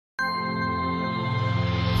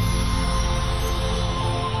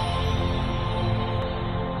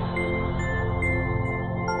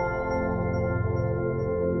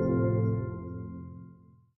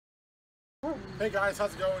Hey guys,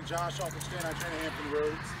 how's it going? Josh, Off-Leash Canine Training, Hampton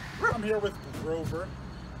Roads. I'm here with Grover.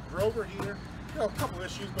 Grover here, a couple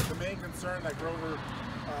issues, but the main concern that Grover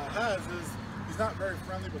has is he's not very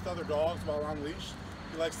friendly with other dogs while on leash.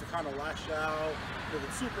 He likes to kind of lash out, with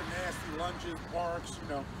super nasty lunges, barks,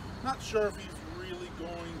 Not sure if he's really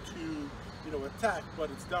going to, attack, but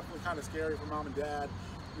it's definitely kind of scary for mom and dad.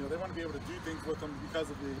 They want to be able to do things with them because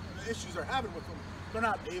of the issues they're having with them. They're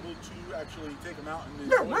not able to actually take them out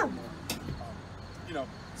and enjoy them more.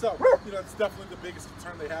 So it's definitely the biggest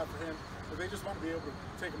concern they have for him. But they just want to be able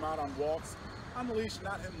to take him out on walks on the leash,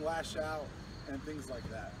 not him lash out and things like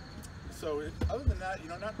that. So other than that,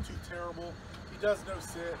 not too terrible. He does no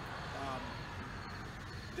sit.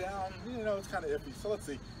 Down, it's kind of iffy. So let's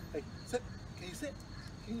see. Hey, sit. Can you sit?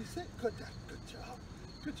 Can you sit? Good job. Good job.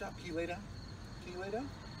 Good job. Can you lay down? Can you lay down?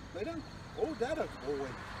 Lay down. Oh, Dada. Oh, wait.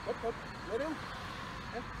 Up, up. Lay down.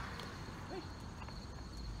 Hey. Hey.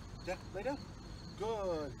 Yeah, lay down.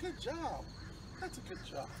 Good. Good job. That's a good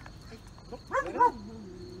job. Hey, look, lay down.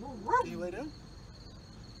 Can you lay down?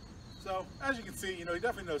 So, as you can see, he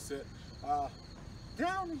definitely knows sit.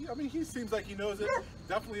 Down, he seems like he knows it.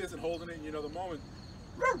 Definitely isn't holding it. The moment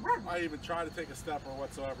I even try to take a step or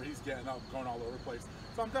whatsoever, he's getting up, going all over the place.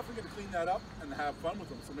 So I'm definitely going to clean that up and have fun with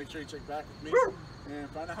him. So make sure you check back with me and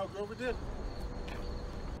find out how Grover did.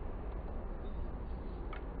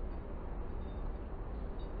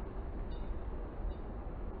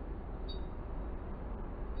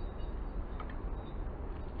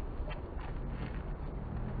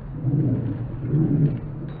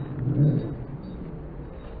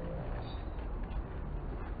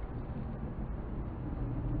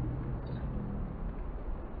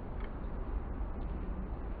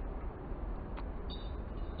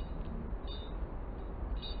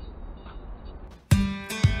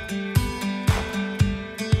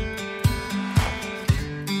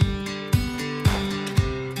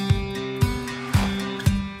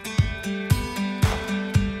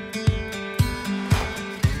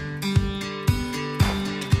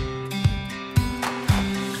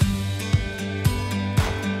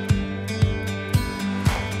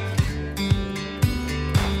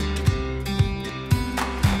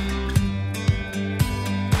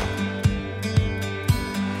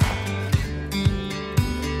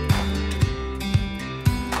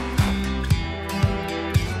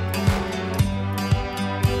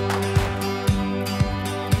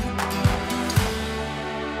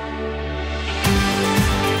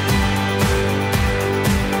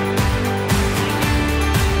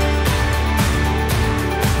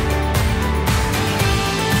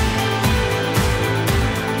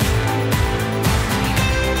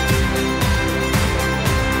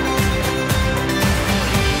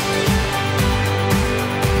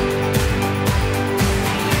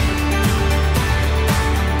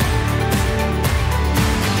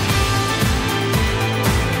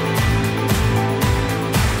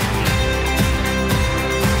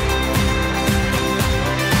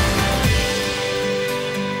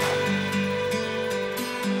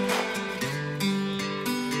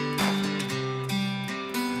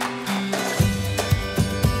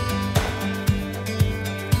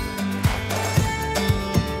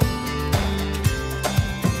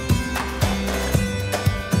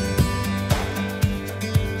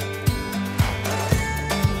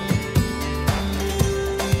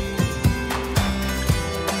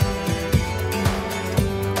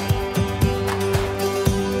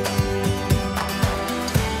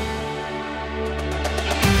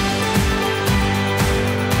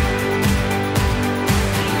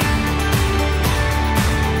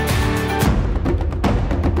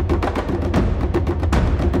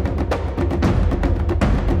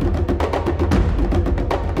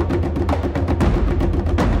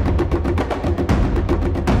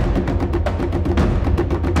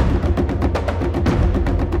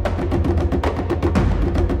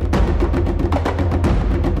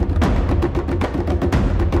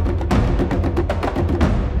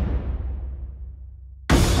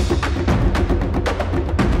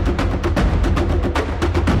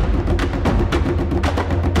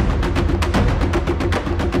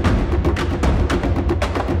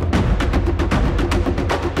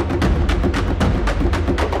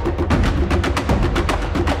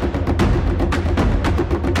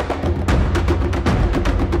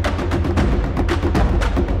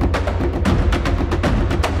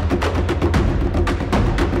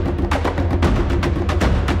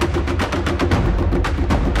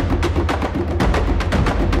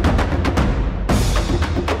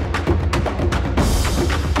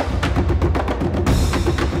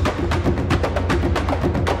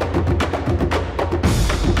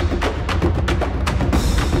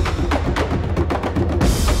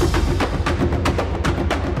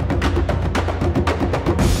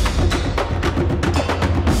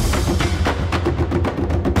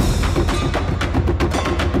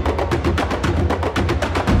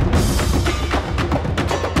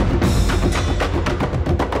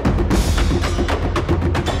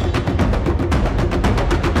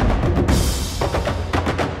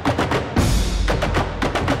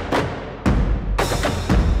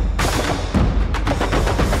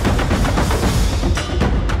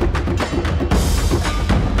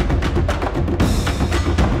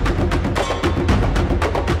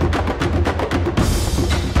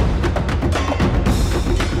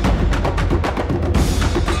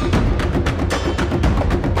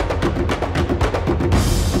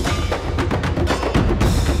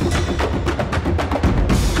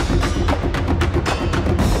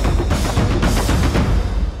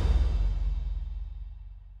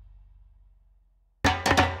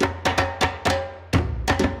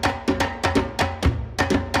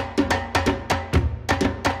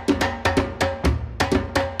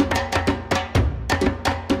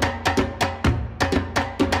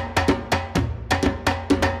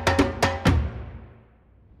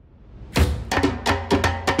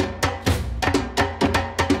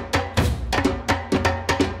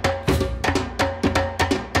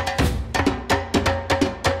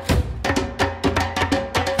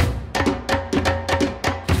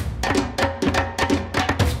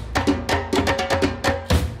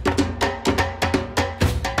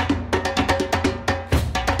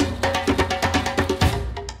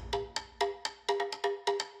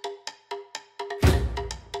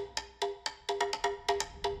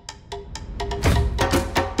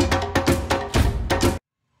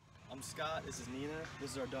 this is Nina.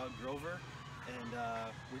 This is our dog Grover, and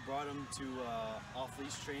we brought him to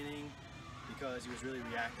off-leash training because he was really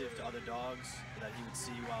reactive to other dogs that he would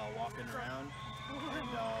see while walking around.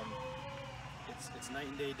 And it's night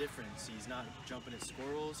and day difference. He's not jumping at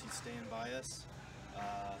squirrels, he's staying by us.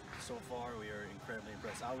 So far we are incredibly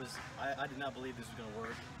impressed. I did not believe this was going to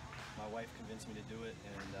work. My wife convinced me to do it,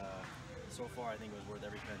 and so far I think it was worth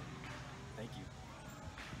every penny. Thank you.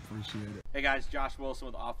 Appreciate it. Hey guys, Josh Wilson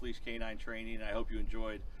with Off-Leash Canine Training, and I hope you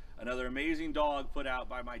enjoyed another amazing dog put out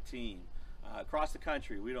by my team. Across the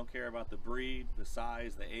country, we don't care about the breed, the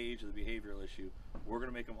size, the age, or the behavioral issue. We're going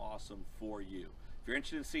to make them awesome for you. If you're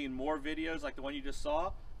interested in seeing more videos like the one you just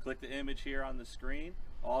saw, click the image here on the screen.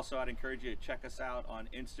 Also, I'd encourage you to check us out on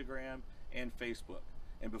Instagram and Facebook.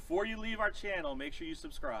 And before you leave our channel, make sure you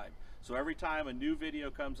subscribe. So every time a new video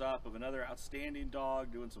comes up of another outstanding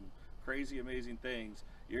dog doing some crazy, amazing things,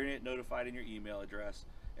 you're going to get notified in your email address.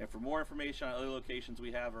 And for more information on other locations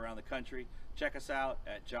we have around the country, check us out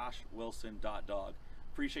at joshwilson.dog.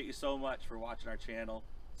 Appreciate you so much for watching our channel.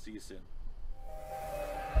 See you soon.